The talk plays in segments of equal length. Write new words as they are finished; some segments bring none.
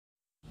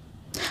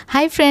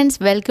Hi friends,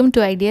 welcome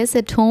to Ideas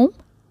at Home.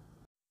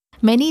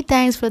 Many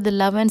thanks for the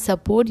love and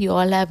support you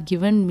all have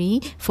given me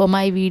for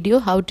my video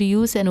how to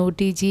use an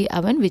OTG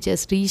oven which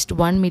has reached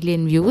 1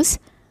 million views.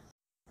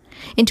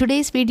 In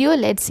today's video,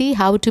 let's see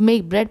how to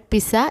make bread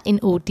pizza in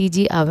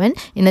OTG oven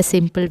in a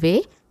simple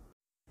way.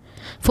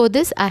 For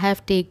this, I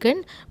have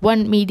taken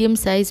one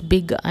medium-sized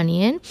big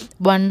onion,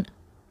 one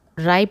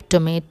ripe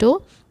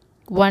tomato,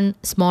 one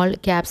small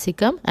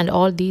capsicum, and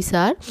all these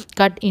are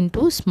cut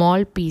into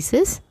small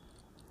pieces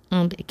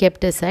and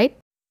kept aside.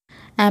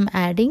 I am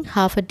adding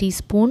half a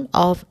teaspoon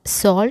of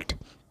salt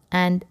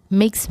and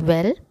mix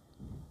well.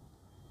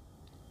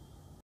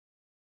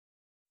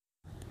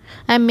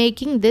 I am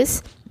making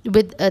this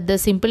with the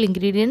simple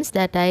ingredients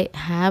that I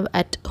have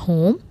at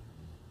home.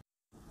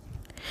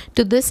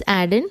 To this,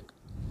 add in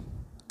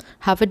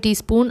half a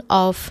teaspoon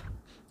of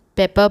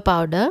pepper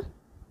powder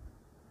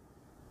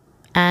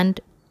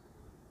and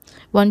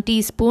 1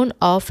 teaspoon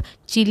of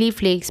chili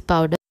flakes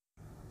powder.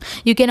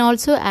 You can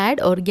also add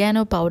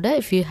oregano powder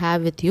if you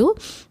have with you.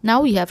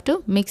 Now you have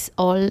to mix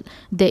all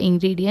the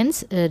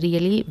ingredients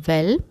really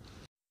well.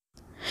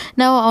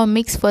 Now our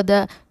mix for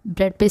the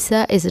bread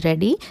pizza is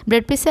ready.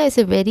 Bread pizza is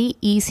a very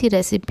easy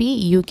recipe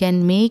you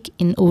can make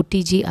in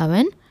OTG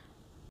oven.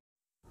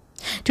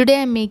 Today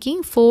I am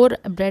making 4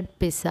 bread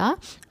pizza.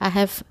 I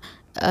have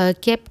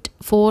kept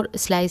 4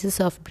 slices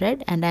of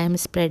bread and I am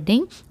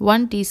spreading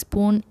 1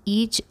 teaspoon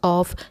each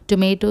of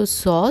tomato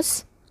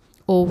sauce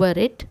over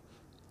it.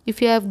 If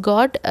you have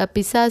got a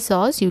pizza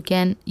sauce, you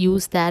can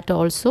use that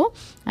also.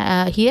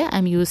 Here I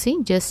am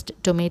using just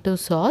tomato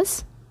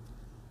sauce.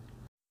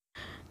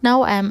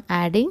 Now I am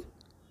adding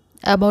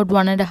about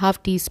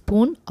 1.5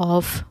 teaspoon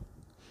of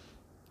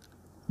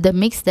the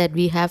mix that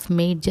we have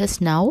made just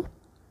now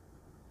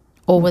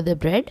over the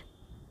bread.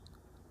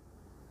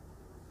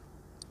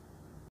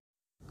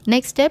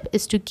 Next step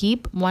is to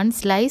keep 1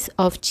 slice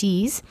of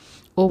cheese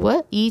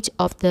over each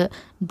of the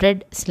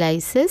bread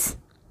slices.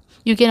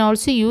 You can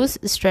also use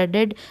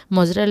shredded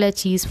mozzarella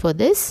cheese for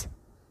this.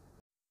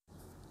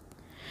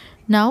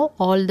 Now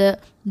all the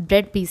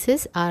bread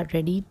pieces are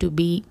ready to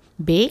be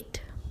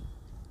baked.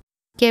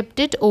 Kept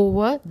it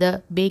over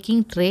the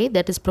baking tray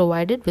that is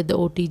provided with the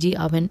OTG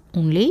oven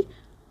only.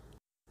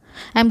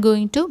 I am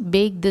going to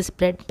bake this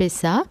bread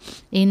pizza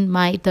in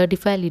my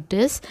 35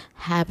 liters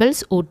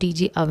Havells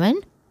OTG oven.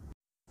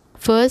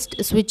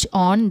 First switch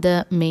on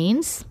the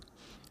mains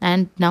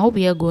and now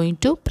we are going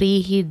to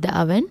preheat the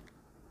oven.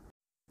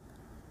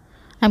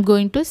 I'm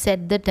going to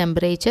set the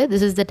temperature.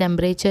 This is the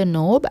temperature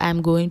knob.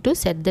 I'm going to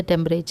set the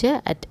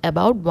temperature at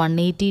about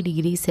 180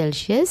 degrees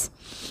Celsius.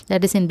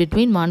 That is in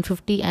between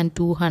 150 and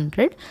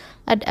 200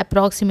 at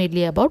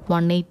approximately about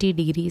 180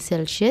 degrees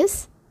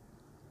Celsius.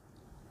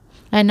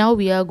 And now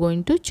we are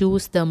going to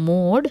choose the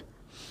mode.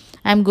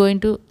 I'm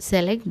going to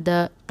select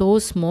the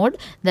toast mode,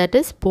 that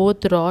is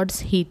both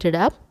rods heated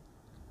up.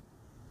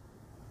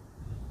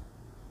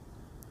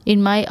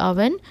 In my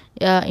oven,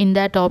 in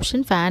that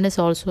option, fan is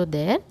also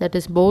there, that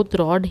is both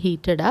rod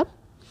heated up.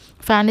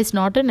 Fan is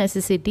not a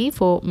necessity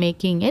for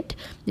making it.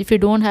 If you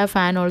don't have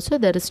fan also,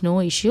 there is no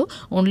issue.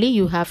 Only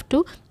you have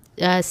to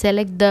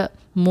select the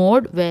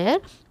mode where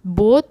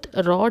both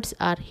rods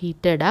are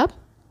heated up.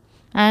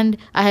 And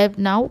I have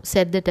now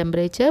set the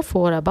temperature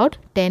for about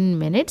 10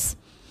 minutes.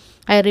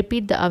 I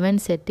repeat the oven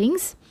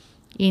settings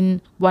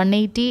in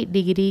 180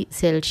 degrees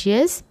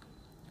Celsius.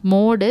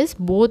 Mode is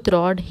both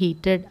rod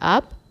heated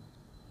up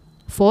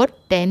for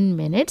 10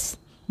 minutes.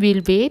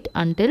 We'll wait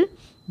until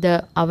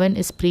the oven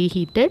is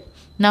preheated.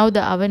 Now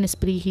the oven is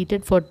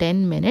preheated for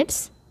 10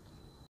 minutes.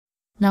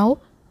 Now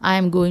I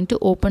am going to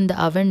open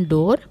the oven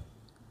door.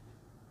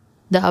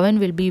 The oven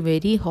will be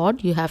very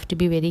hot. You have to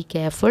be very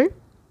careful.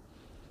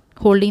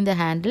 Holding the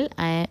handle,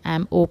 I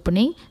am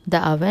opening the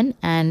oven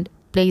and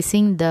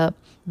placing the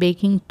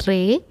baking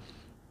tray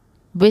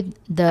with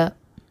the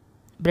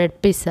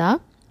bread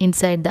pizza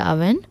inside the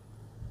oven.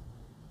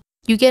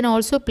 You can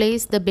also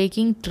place the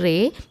baking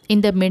tray in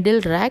the middle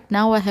rack.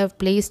 Now I have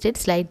placed it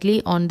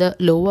slightly on the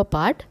lower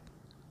part.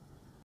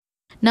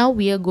 Now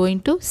we are going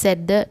to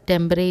set the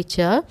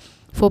temperature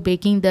for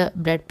baking the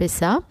bread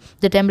pizza.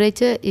 The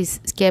temperature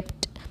is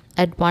kept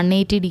at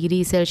 180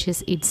 degrees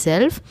Celsius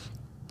itself.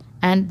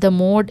 And the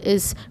mode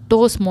is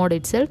toast mode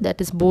itself, that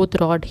is both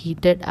rod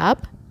heated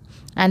up.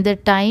 And the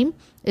time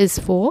is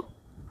for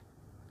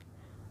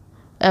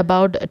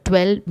about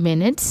 12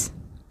 minutes.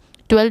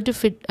 12 to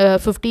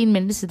 15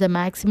 minutes is the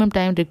maximum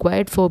time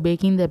required for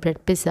baking the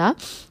bread pizza.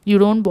 You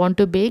don't want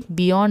to bake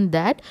beyond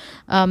that.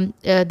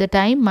 The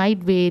time might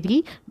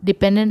vary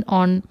depending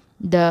on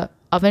the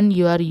oven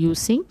you are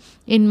using.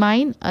 In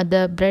mine,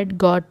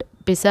 the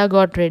pizza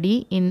got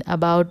ready in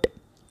about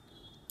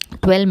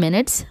 12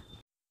 minutes.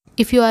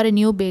 If you are a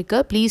new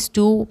baker, please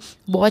do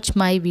watch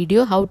my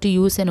video how to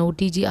use an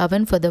OTG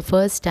oven for the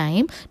first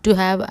time to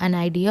have an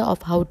idea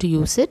of how to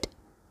use it.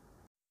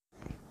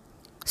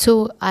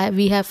 So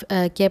we have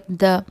kept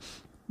the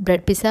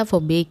bread pizza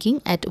for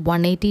baking at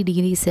 180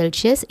 degrees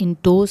Celsius in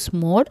toast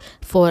mode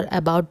for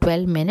about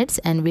 12 minutes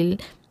and we'll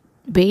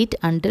wait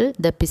until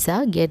the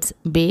pizza gets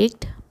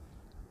baked.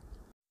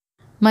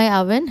 My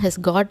oven has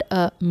got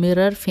a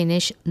mirror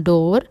finish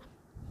door.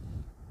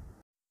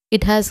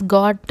 It has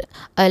got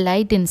a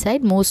light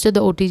inside. Most of the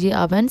OTG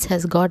ovens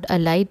has got a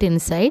light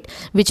inside,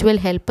 which will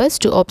help us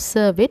to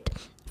observe it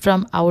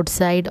from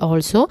outside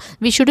also.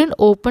 We shouldn't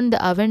open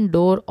the oven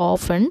door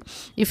often.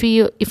 If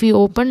we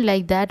open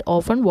like that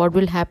often, what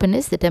will happen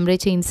is the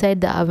temperature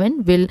inside the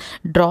oven will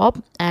drop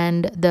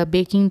and the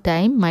baking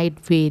time might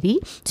vary.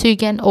 So you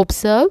can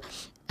observe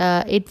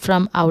it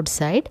from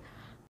outside.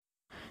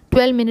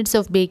 12 minutes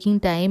of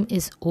baking time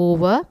is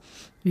over.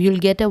 You'll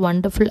get a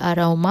wonderful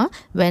aroma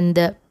when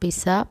the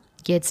pizza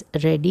gets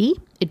ready.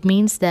 It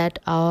means that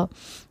our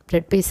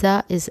bread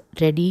pizza is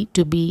ready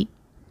to be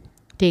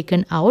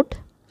taken out.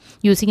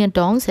 Using a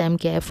tongs, I am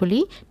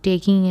carefully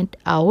taking it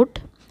out,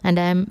 and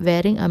I am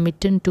wearing a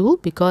mitten too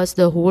because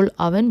the whole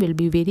oven will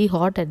be very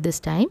hot at this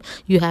time.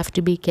 You have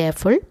to be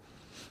careful.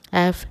 I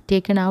have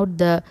taken out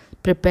the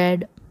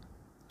prepared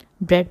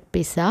bread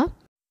pizza.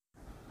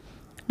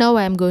 Now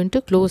I am going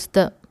to close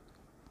the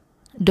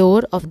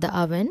door of the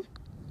oven,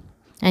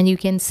 and you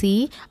can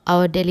see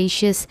our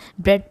delicious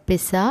bread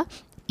pizza,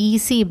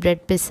 easy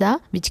bread pizza,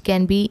 which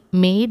can be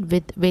made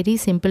with very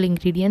simple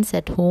ingredients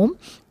at home,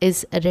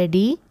 is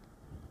ready.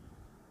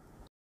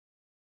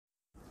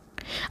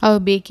 Our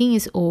baking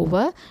is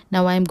over.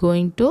 Now I am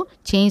going to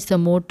change the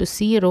mode to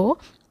 0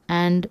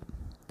 and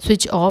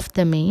switch off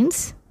the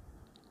mains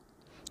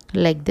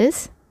like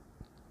this.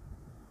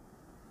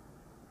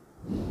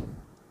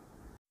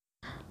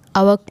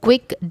 Our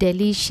quick,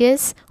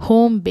 delicious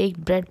home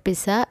baked bread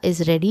pizza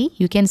is ready.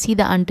 You can see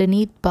the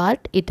underneath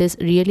part, it is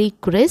really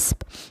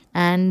crisp,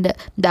 and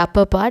the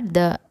upper part,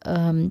 the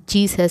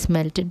cheese has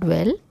melted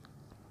well,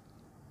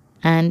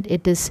 and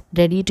it is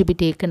ready to be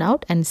taken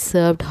out and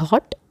served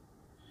hot.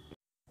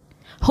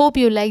 Hope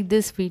you like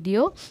this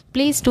video.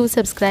 Please do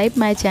subscribe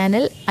my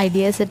channel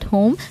Ideas at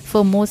Home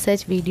for more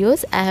such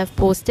videos. I have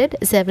posted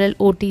several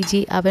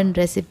OTG oven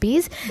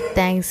recipes.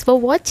 Thanks for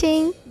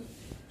watching.